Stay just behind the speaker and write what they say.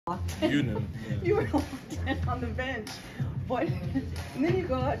You knew. Yeah. You were locked in on the bench. What? And then you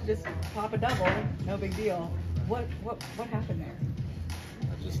go out and just pop a double. No big deal. What happened there?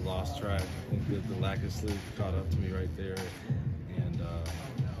 I just lost track. I think that the lack of sleep caught up to me right there. And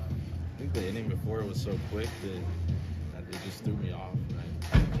I think the inning before was so quick that it just threw me off.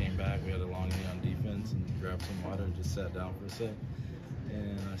 I came back, we had a long inning on defense, and grabbed some water and just sat down for a sec.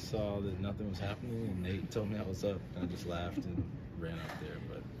 And I saw that nothing was happening, and Nate told me I was up, and I just laughed and ran out there.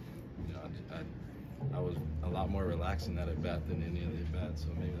 But you know, I was a lot more relaxed in that at bat than any other at bat, so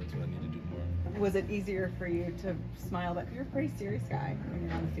maybe that's what I need to do more. Was it easier for you to smile about? You're a pretty serious guy when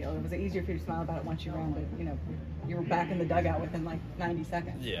you're on the field. Was it easier for you to smile about it once you rounded? You know, you were back in the dugout within like 90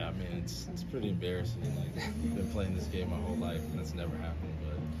 seconds. Yeah, I mean it's pretty embarrassing. Like I've been playing this game my whole life, and that's never happened.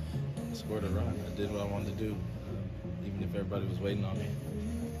 But I scored a run. I did what I wanted to do, even if everybody was waiting on me.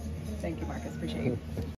 Thank you, Marcus. Appreciate you.